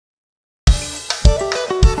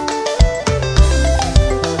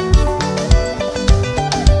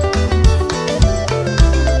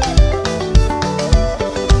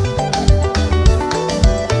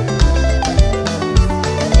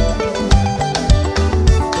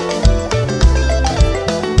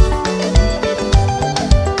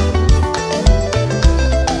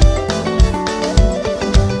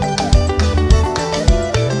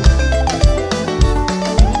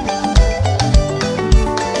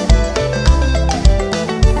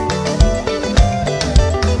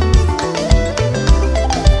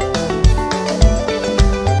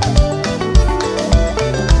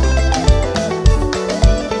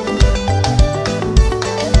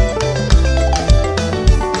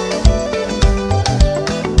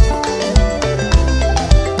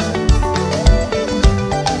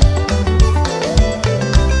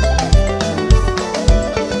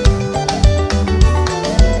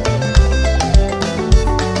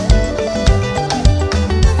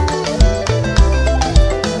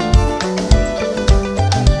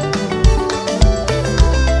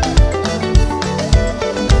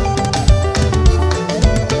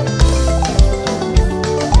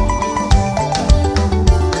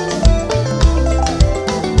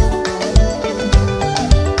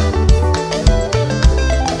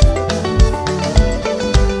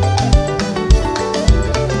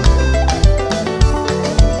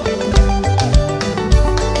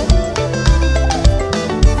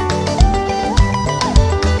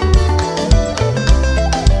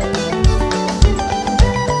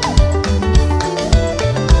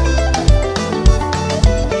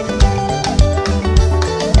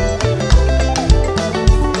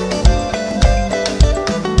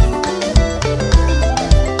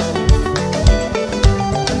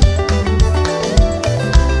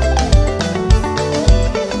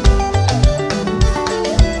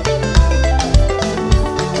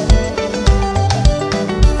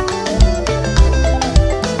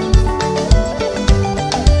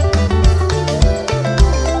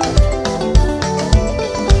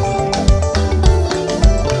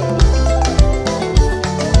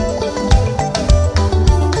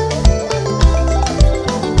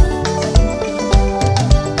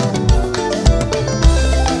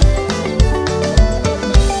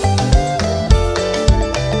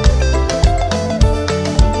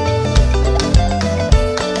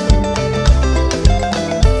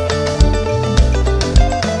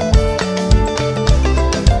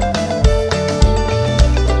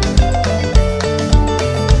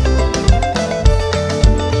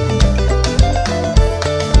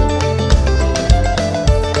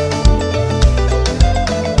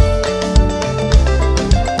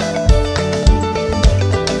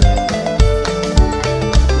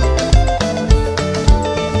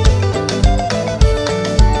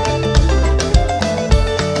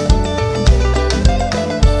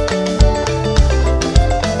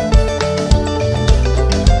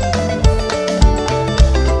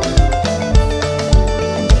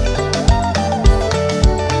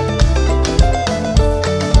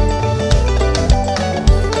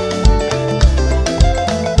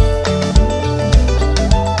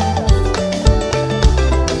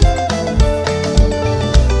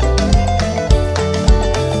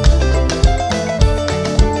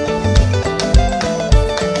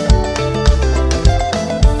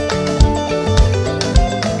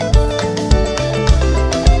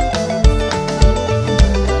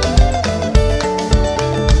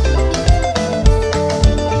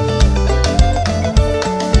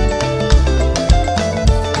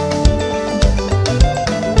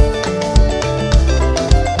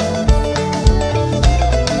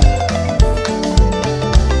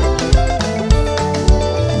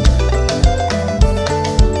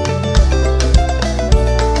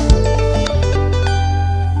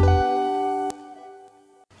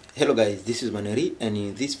Hello guys, this is Maneri, and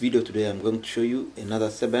in this video today I'm going to show you another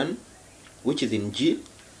seben which is in G,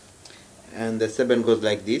 and the seben goes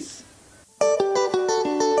like this.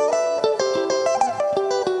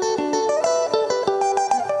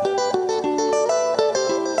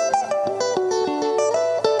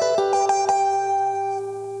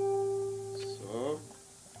 So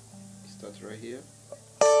it starts right here.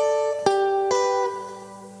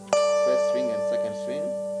 First string and second string.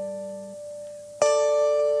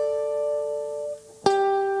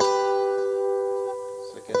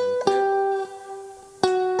 Second and third.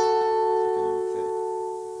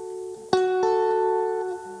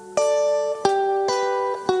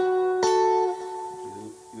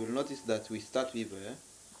 You will notice that we start with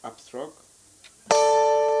up stroke,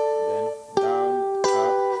 then down,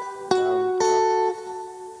 up, down, up.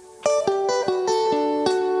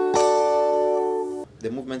 The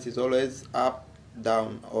movement is always up,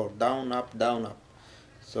 down, or down, up, down, up.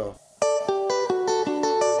 So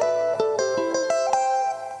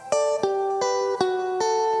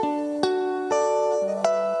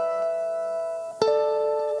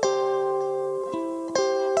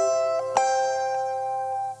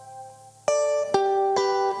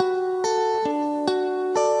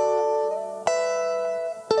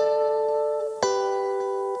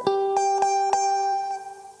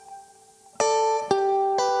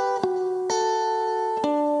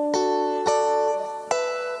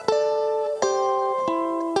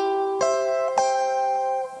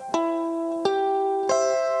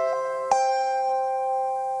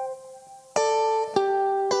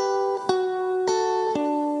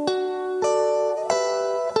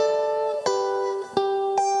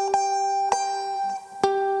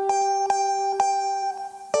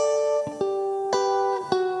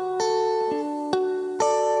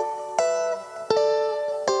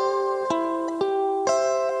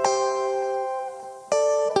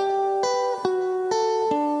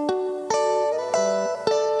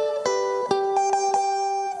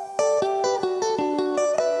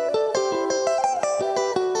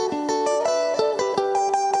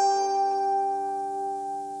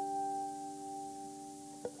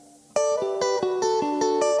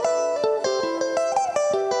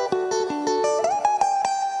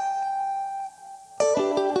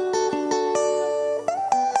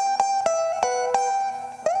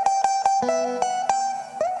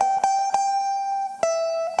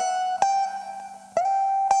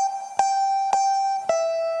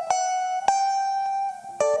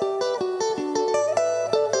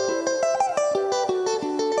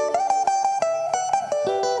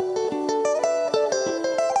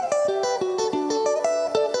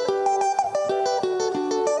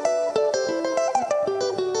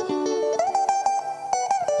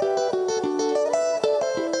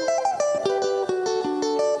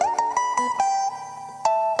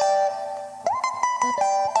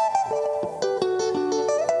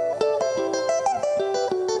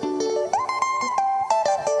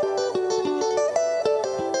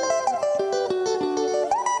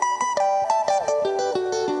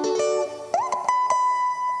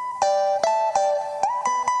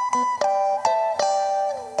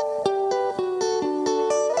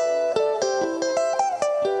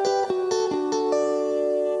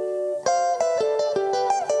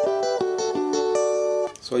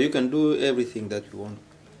you can do everything that you want.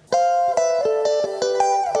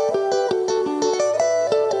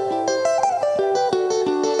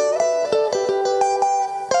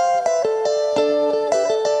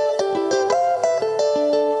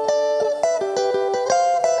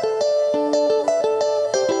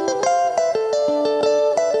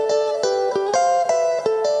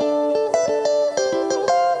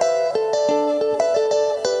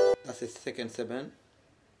 That's the second seben.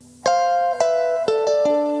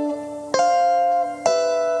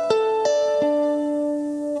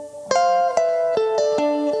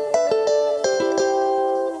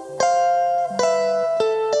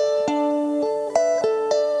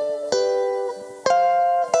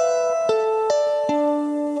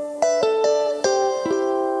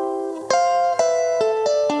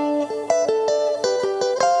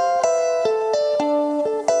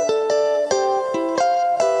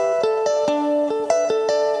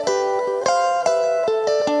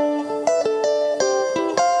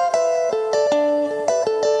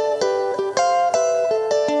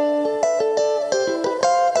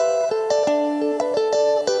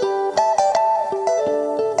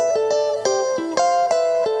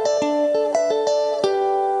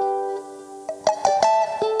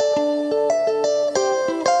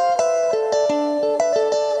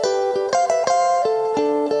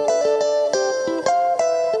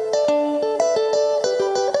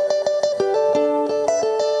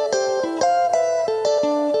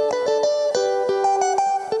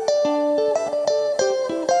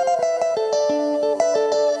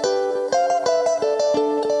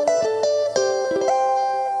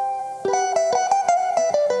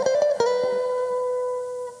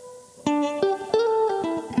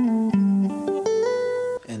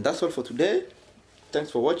 that's all for today.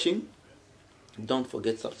 Thanks for watching. Don't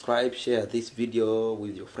forget subscribe, share this video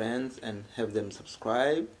with your friends and have them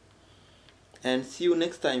subscribe, and see you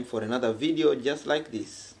next time for another video just like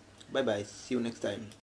this. Bye bye, see you next time.